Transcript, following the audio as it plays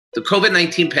The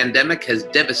COVID-19 pandemic has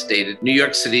devastated New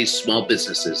York City's small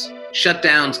businesses.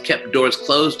 Shutdowns kept doors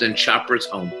closed and shoppers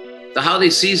home. The holiday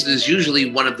season is usually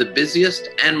one of the busiest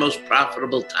and most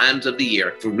profitable times of the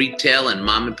year for retail and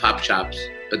mom-and-pop shops.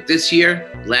 But this year,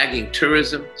 lagging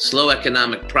tourism, slow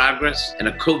economic progress, and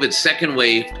a COVID second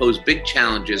wave pose big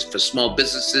challenges for small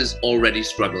businesses already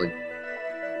struggling.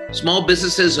 Small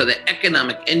businesses are the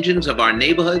economic engines of our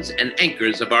neighborhoods and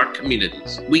anchors of our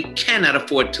communities. We cannot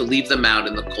afford to leave them out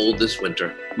in the cold this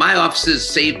winter. My office's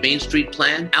Save Main Street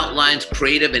plan outlines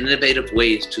creative and innovative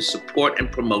ways to support and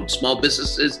promote small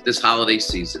businesses this holiday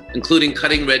season, including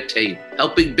cutting red tape,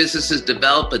 helping businesses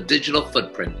develop a digital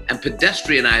footprint, and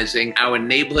pedestrianizing our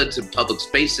neighborhoods and public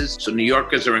spaces so New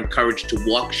Yorkers are encouraged to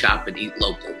walk, shop, and eat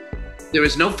local. There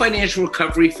is no financial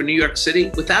recovery for New York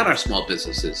City without our small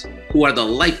businesses, who are the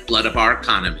lifeblood of our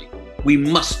economy. We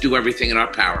must do everything in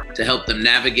our power to help them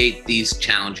navigate these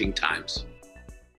challenging times.